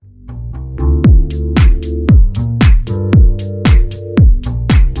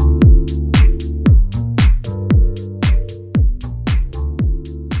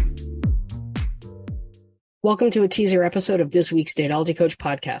Welcome to a teaser episode of this week's Dateology Coach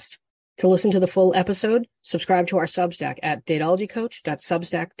podcast. To listen to the full episode, subscribe to our Substack at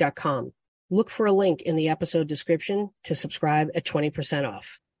dateologycoach.substack.com. Look for a link in the episode description to subscribe at 20%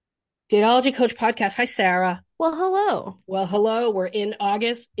 off. Dateology Coach podcast. Hi, Sarah. Well, hello. Well, hello. We're in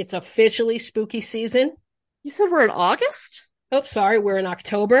August. It's officially spooky season. You said we're in August? Oh, sorry. We're in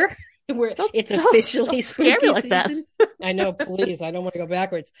October. It's officially don't spooky scare me like season. that. I know, please. I don't want to go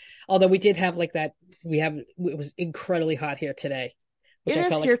backwards. Although we did have like that. It was incredibly hot here today. It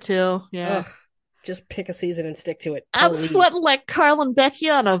is here too. Yeah. Ugh, just pick a season and stick to it. I'm sweating like Carl and Becky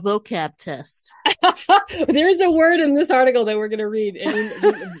on a vocab test. There's a word in this article that we're going to read.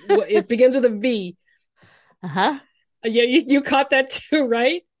 It begins with a V. Uh-huh. Yeah, you caught that too,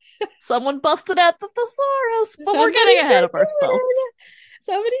 right? Someone busted out the thesaurus, but we're getting ahead of ourselves.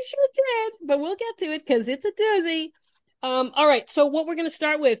 Somebody sure did, but we'll get to it because it's a doozy. All right, so what we're going to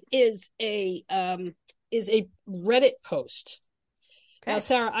start with is a Reddit post. Okay. Now,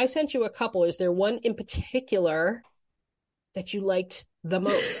 Sarah, I sent you a couple. Is there one in particular that you liked the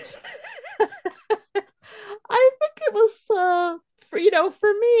most? I think it was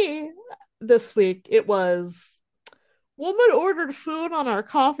for me this week. It was woman ordered food on our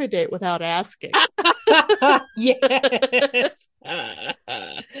coffee date without asking. Yes.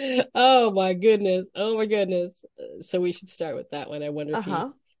 Oh my goodness. So we should start with that one. I wonder if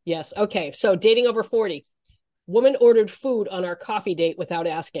you. Yes. Okay. So dating over 40. Woman ordered food on our coffee date without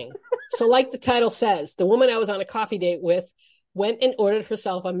asking. So like the title says, the woman I was on a coffee date with went and ordered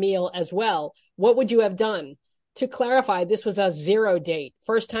herself a meal as well. What would you have done? To clarify, this was a zero date,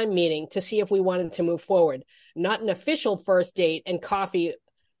 first time meeting to see if we wanted to move forward. Not an official first date and coffee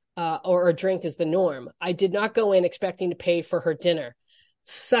or a drink is the norm. I did not go in expecting to pay for her dinner.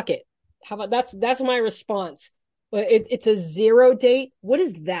 Suck it. How about that's my response. It's a zero date. What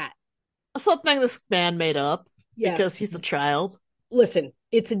is that? Something this man made up because he's a child. Listen,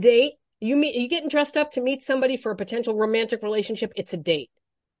 it's a date. You getting dressed up to meet somebody for a potential romantic relationship. It's a date.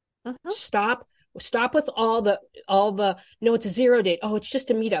 Stop with all the no, it's a zero date. Oh, it's just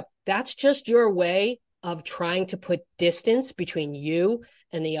a meetup. That's just your way of trying to put distance between you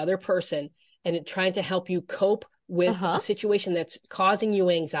and the other person and trying to help you cope with a situation that's causing you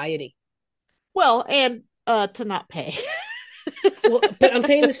anxiety. Well, and to not pay. Well, but I'm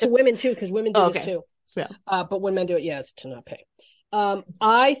saying this to women too, because women do this too. Yeah. But when men do it, it's to not pay.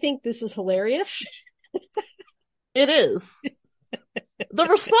 I think this is hilarious. It is. The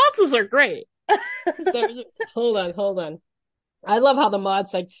responses are great. Hold on. I love how the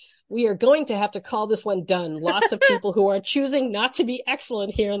mod's like, we are going to have to call this one done. Lots of people who are choosing not to be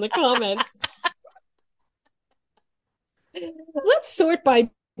excellent here in the comments. Let's sort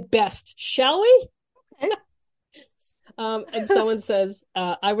by best, shall we? Okay. And someone says,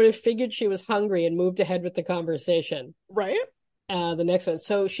 I would have figured she was hungry and moved ahead with the conversation. Right. The next one.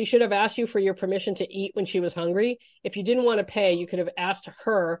 So she should have asked you for your permission to eat when she was hungry. If you didn't want to pay, you could have asked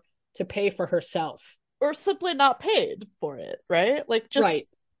her to pay for herself. Or simply not paid for it, right? Like, just... Right.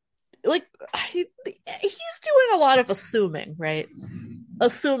 Like, he's doing a lot of assuming, right?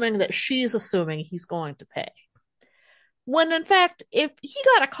 Assuming that she's assuming he's going to pay. When, in fact, if he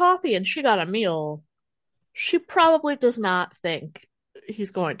got a coffee and she got a meal, she probably does not think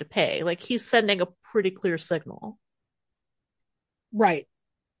he's going to pay. Like, he's sending a pretty clear signal. Right.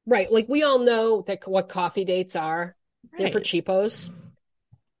 Like, we all know that what coffee dates are. Right. They're for cheapos.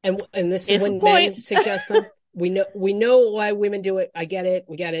 And this is when men suggest them. We know why women do it. I get it.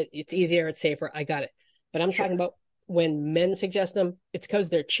 We get it. It's easier. It's safer. I got it. But I'm talking about when men suggest them, it's because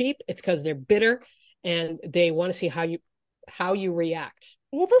they're cheap. It's because they're bitter and they want to see how you react.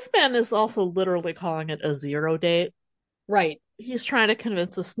 Well, this man is also literally calling it a zero date. Right. He's trying to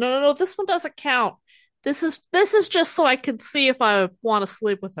convince us, no, this one doesn't count. This is just so I can see if I want to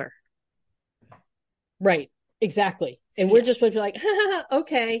sleep with her. Right. Exactly. And we're just like,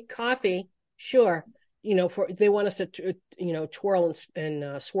 okay, coffee. Sure. They want us to, twirl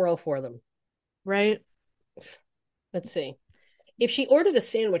and swirl for them. Right. Let's see. If she ordered a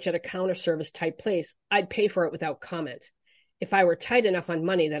sandwich at a counter service type place, I'd pay for it without comment. If I were tight enough on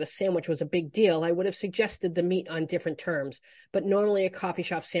money that a sandwich was a big deal, I would have suggested the meat on different terms. But normally a coffee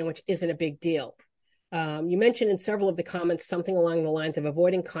shop sandwich isn't a big deal. You mentioned in several of the comments something along the lines of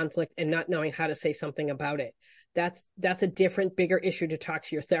avoiding conflict and not knowing how to say something about it. That's a different, bigger issue to talk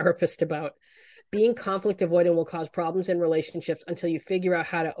to your therapist about. Being conflict avoidant will cause problems in relationships until you figure out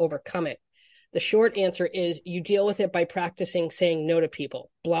how to overcome it. The short answer is you deal with it by practicing saying no to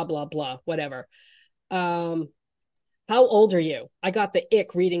people, blah, blah, blah, whatever. How old are you? I got the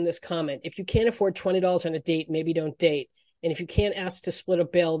ick reading this comment. If you can't afford $20 on a date, maybe don't date. And if you can't ask to split a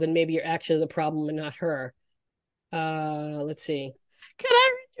bill, then maybe you're actually the problem and not her. Let's see. Can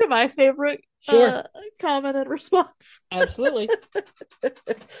I read you my favorite Sure. comment and response? Absolutely. What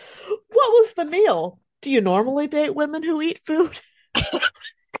was the meal? Do you normally date women who eat food?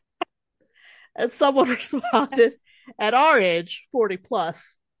 And someone responded, at our age, 40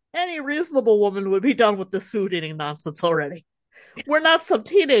 plus, any reasonable woman would be done with this food eating nonsense already. We're not some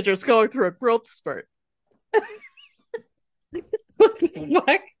teenagers going through a growth spurt. What the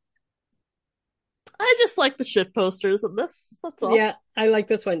fuck? I just like the shit posters in this. That's all. Yeah, I like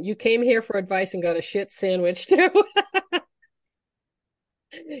this one. You came here for advice and got a shit sandwich too.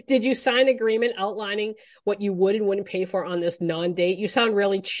 Did you sign agreement outlining what you would and wouldn't pay for on this non-date? You sound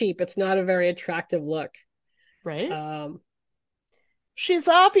really cheap. It's not a very attractive look. Right? Um, She's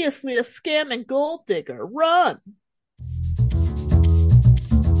obviously a scamming gold digger. Run.